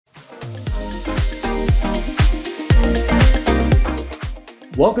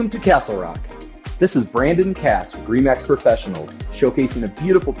Welcome to Castle Rock. This is Brandon Cass with Remax Professionals, showcasing a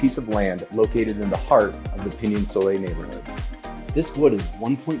beautiful piece of land located in the heart of the Pinon neighborhood. This wooded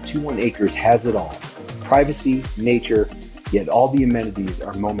 1.21 acres has it all. Privacy, nature, yet all the amenities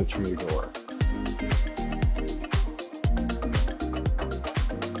are moments from your door.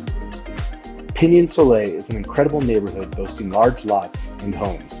 Pinon is an incredible neighborhood boasting large lots and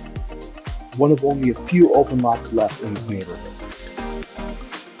homes. One of only a few open lots left in this neighborhood.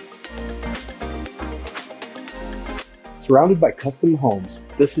 Surrounded by custom homes,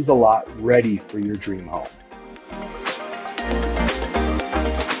 this is a lot ready for your dream home.